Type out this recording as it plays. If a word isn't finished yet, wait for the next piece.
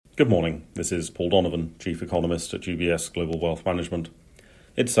Good morning. This is Paul Donovan, Chief Economist at UBS Global Wealth Management.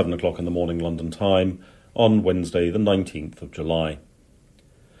 It's 7 o'clock in the morning London time on Wednesday the 19th of July.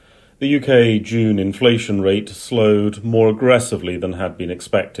 The UK June inflation rate slowed more aggressively than had been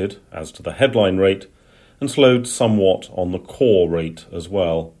expected as to the headline rate, and slowed somewhat on the core rate as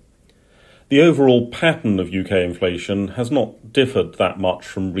well. The overall pattern of UK inflation has not differed that much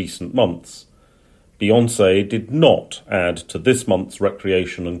from recent months. Beyoncé did not add to this month's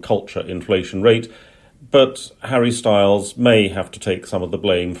recreation and culture inflation rate, but Harry Styles may have to take some of the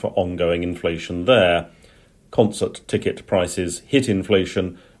blame for ongoing inflation there. Concert ticket prices hit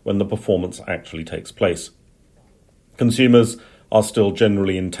inflation when the performance actually takes place. Consumers are still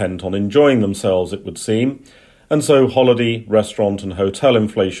generally intent on enjoying themselves, it would seem, and so holiday, restaurant and hotel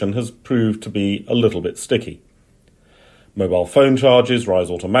inflation has proved to be a little bit sticky. Mobile phone charges rise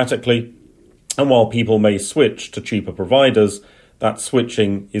automatically, and while people may switch to cheaper providers, that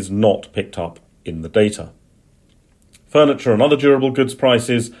switching is not picked up in the data. Furniture and other durable goods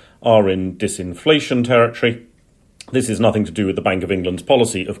prices are in disinflation territory. This is nothing to do with the Bank of England's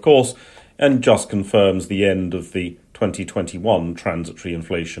policy, of course, and just confirms the end of the 2021 transitory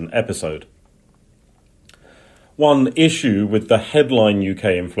inflation episode. One issue with the headline UK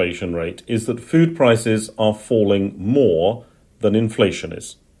inflation rate is that food prices are falling more than inflation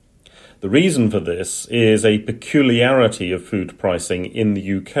is. The reason for this is a peculiarity of food pricing in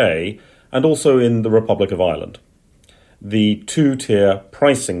the UK and also in the Republic of Ireland. The two-tier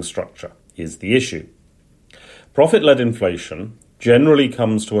pricing structure is the issue. Profit-led inflation generally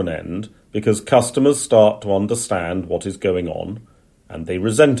comes to an end because customers start to understand what is going on and they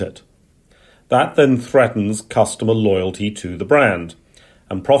resent it. That then threatens customer loyalty to the brand,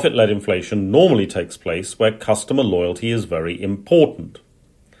 and profit-led inflation normally takes place where customer loyalty is very important.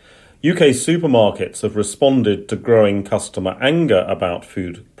 UK supermarkets have responded to growing customer anger about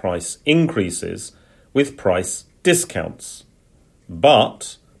food price increases with price discounts,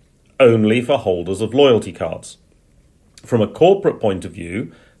 but only for holders of loyalty cards. From a corporate point of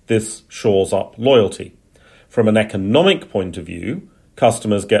view, this shores up loyalty. From an economic point of view,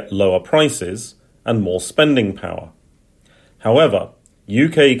 customers get lower prices and more spending power. However,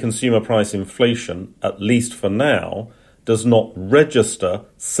 UK consumer price inflation, at least for now, does not register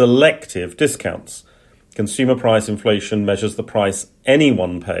selective discounts. Consumer price inflation measures the price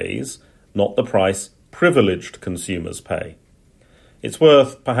anyone pays, not the price privileged consumers pay. It's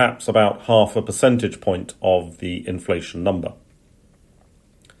worth perhaps about half a percentage point of the inflation number.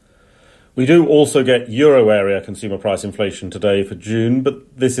 We do also get euro area consumer price inflation today for June,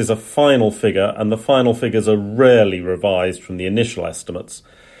 but this is a final figure, and the final figures are rarely revised from the initial estimates.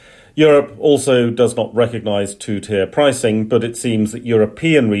 Europe also does not recognise two-tier pricing, but it seems that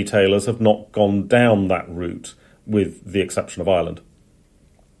European retailers have not gone down that route, with the exception of Ireland.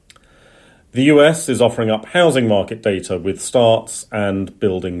 The US is offering up housing market data with starts and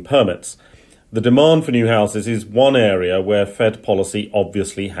building permits. The demand for new houses is one area where Fed policy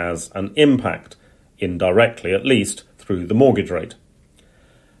obviously has an impact, indirectly at least, through the mortgage rate.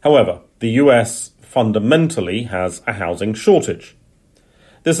 However, the US fundamentally has a housing shortage.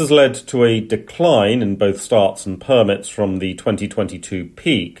 This has led to a decline in both starts and permits from the 2022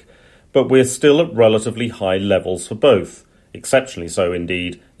 peak, but we're still at relatively high levels for both, exceptionally so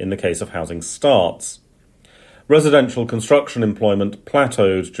indeed in the case of housing starts. Residential construction employment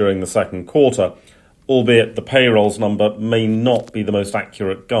plateaued during the second quarter, albeit the payrolls number may not be the most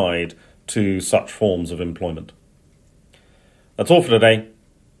accurate guide to such forms of employment. That's all for today.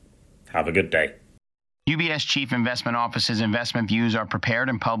 Have a good day. UBS Chief Investment Office's investment views are prepared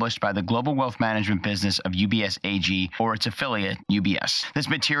and published by the global wealth management business of UBS AG or its affiliate, UBS. This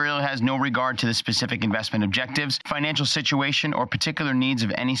material has no regard to the specific investment objectives, financial situation, or particular needs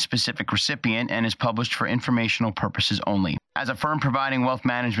of any specific recipient and is published for informational purposes only. As a firm providing wealth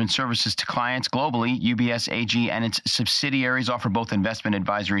management services to clients globally, UBS AG and its subsidiaries offer both investment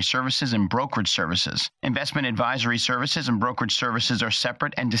advisory services and brokerage services. Investment advisory services and brokerage services are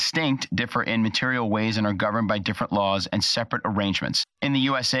separate and distinct, differ in material ways, and are governed by different laws and separate arrangements. In the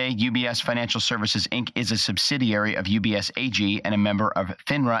USA, UBS Financial Services Inc. is a subsidiary of UBS AG and a member of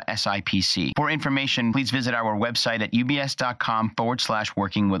FINRA SIPC. For information, please visit our website at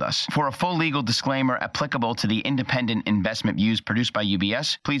ubs.com/working with us. For a full legal disclaimer applicable to the independent investment views produced by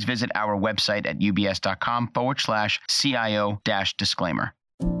UBS, please visit our website at ubs.com/CIO-disclaimer.